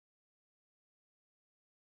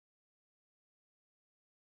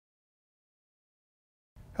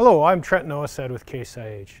Hello, I'm Trent Noasad with Case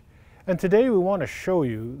IH, and today we want to show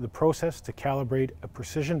you the process to calibrate a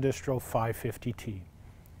Precision Distro 550T.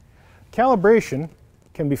 Calibration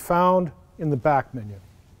can be found in the back menu.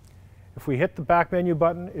 If we hit the back menu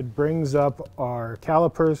button, it brings up our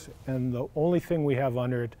calipers, and the only thing we have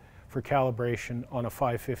under it for calibration on a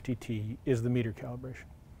 550T is the meter calibration.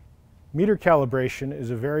 Meter calibration is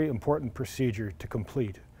a very important procedure to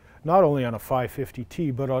complete, not only on a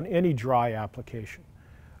 550T, but on any dry application.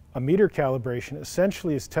 A meter calibration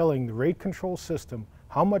essentially is telling the rate control system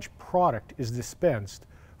how much product is dispensed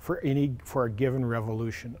for a given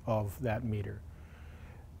revolution of that meter.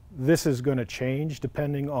 This is going to change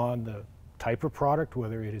depending on the type of product,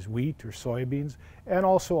 whether it is wheat or soybeans, and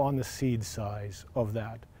also on the seed size of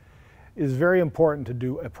that. It is very important to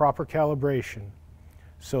do a proper calibration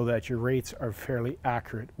so that your rates are fairly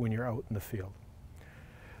accurate when you're out in the field.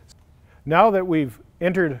 Now that we've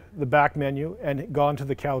entered the back menu and gone to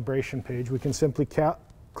the calibration page, we can simply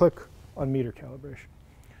click on meter calibration.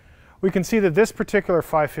 We can see that this particular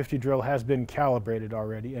 550 drill has been calibrated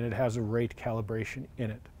already, and it has a rate calibration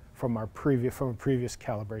in it from a previous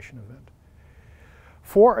calibration event.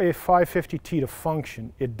 For a 550T to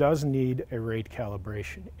function, it does need a rate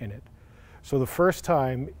calibration in it. So the first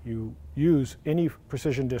time you use any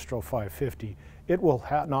Precision Distro 550, it will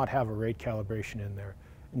not have a rate calibration in there.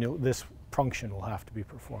 This function will have to be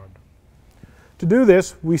performed. To do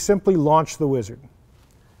this, we simply launch the wizard.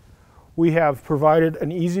 We have provided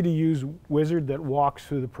an easy-to-use wizard that walks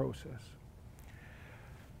through the process.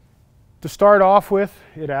 To start off with,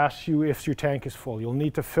 it asks you if your tank is full. You'll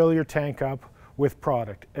need to fill your tank up with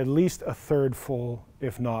product, at least a third full,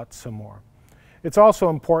 if not some more. It's also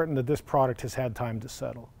important that this product has had time to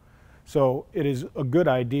settle. So it is a good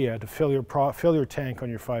idea to fill your tank on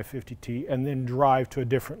your 550T and then drive to a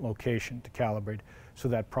different location to calibrate so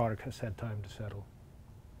that product has had time to settle.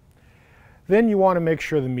 Then you want to make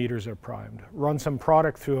sure the meters are primed. Run some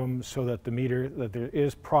product through them so that there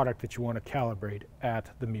is product that you want to calibrate at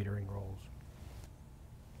the metering rolls.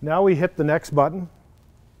 Now we hit the next button.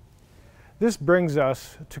 This brings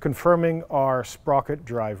us to confirming our sprocket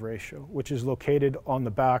drive ratio, which is located on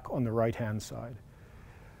the back on the right-hand side.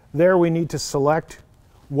 There we need to select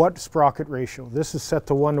what sprocket ratio. This is set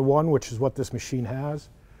to 1:1, which is what this machine has.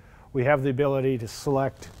 We have the ability to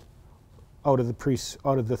select out of the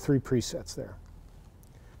three presets there.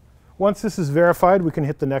 Once this is verified, we can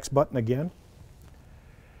hit the next button again.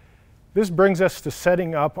 This brings us to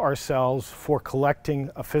setting up ourselves for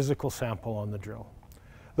collecting a physical sample on the drill.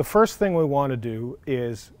 The first thing we want to do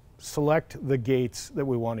is select the gates that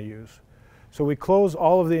we want to use. So we close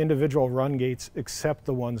all of the individual run gates except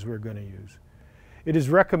the ones we're going to use. It is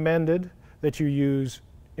recommended that you use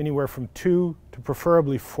anywhere from 2 to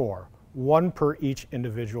preferably 4, 1 per each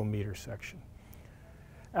individual meter section.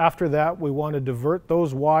 After that, we want to divert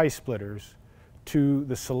those Y splitters to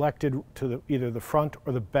the selected, either the front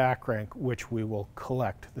or the back rank, which we will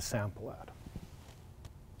collect the sample at.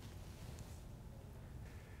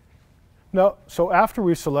 Now, so after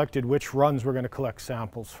we've selected which runs we're going to collect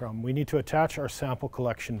samples from, we need to attach our sample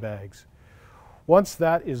collection bags. Once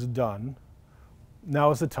that is done,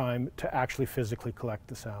 now is the time to actually physically collect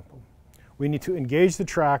the sample. We need to engage the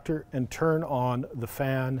tractor and turn on the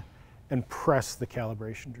fan and press the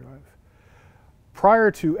calibration drive.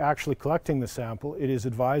 Prior to actually collecting the sample, it is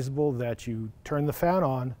advisable that you turn the fan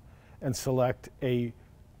on and select a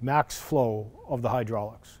max flow of the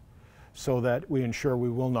hydraulics, so that we ensure we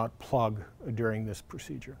will not plug during this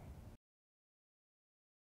procedure.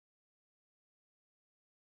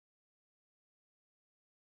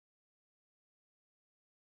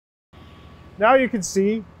 Now you can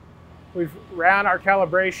see we've ran our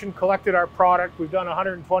calibration, collected our product, we've done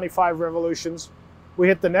 125 revolutions. We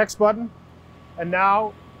hit the next button, and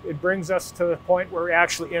now it brings us to the point where we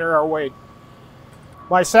actually enter our weight.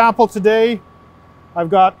 My sample today, I've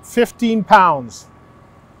got 15 pounds.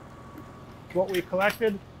 What we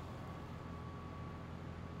collected,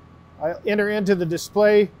 I enter into the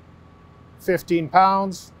display 15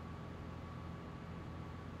 pounds,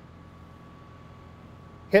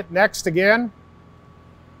 hit next again.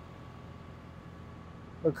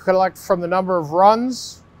 We'll collect from the number of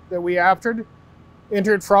runs that we entered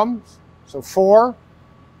from, so 4.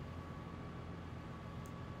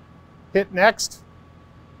 Hit next,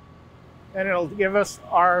 and it'll give us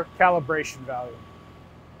our calibration value.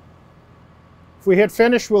 If we hit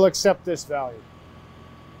finish, we'll accept this value.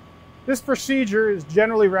 This procedure is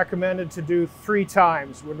generally recommended to do 3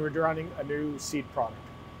 times when we're running a new seed product.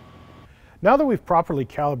 Now that we've properly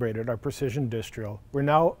calibrated our Precision Distro, we're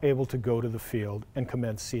now able to go to the field and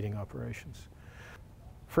commence seeding operations.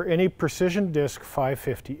 For any Precision Disc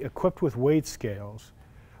 550 equipped with weight scales,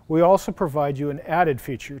 we also provide you an added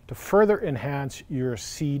feature to further enhance your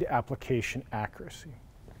seed application accuracy.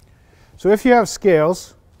 So if you have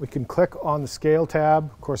scales, we can click on the scale tab.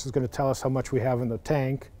 Of course, it's going to tell us how much we have in the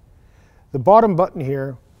tank. The bottom button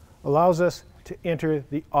here allows us to enter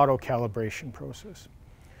the auto calibration process.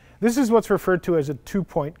 This is what's referred to as a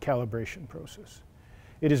two-point calibration process.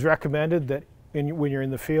 It is recommended that when you're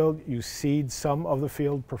in the field, you seed some of the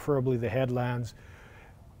field, preferably the headlands,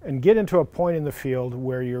 and get into a point in the field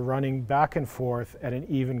where you're running back and forth at an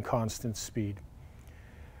even constant speed.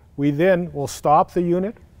 We then will stop the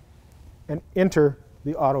unit and enter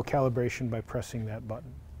the auto calibration by pressing that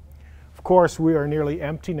button. Of course, we are nearly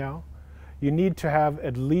empty now. You need to have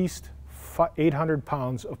at least 800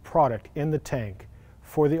 pounds of product in the tank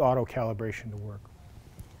for the auto calibration to work.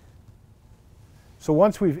 So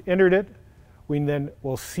once we've entered it, we then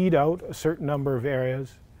will seed out a certain number of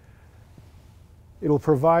areas. It'll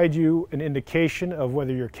provide you an indication of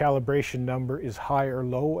whether your calibration number is high or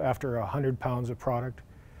low after 100 pounds of product.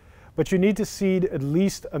 But you need to seed at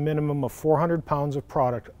least a minimum of 400 pounds of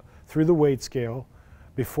product through the weight scale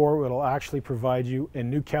before it'll actually provide you a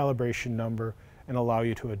new calibration number and allow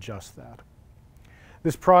you to adjust that.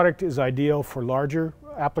 This product is ideal for larger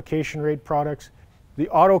application rate products. The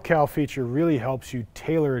AutoCal feature really helps you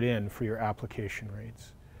tailor it in for your application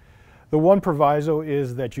rates. The one proviso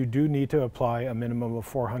is that you do need to apply a minimum of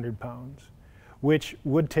 400 pounds, which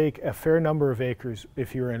would take a fair number of acres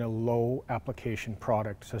if you're in a low application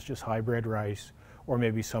product, such as hybrid rice or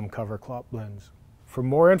maybe some cover crop blends. For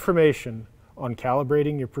more information on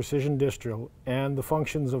calibrating your precision disc drill and the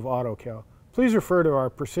functions of AutoCal, please refer to our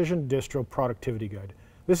Precision Disc Drill Productivity Guide.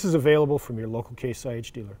 This is available from your local Case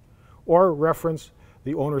IH dealer, or reference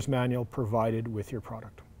the owner's manual provided with your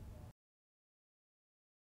product.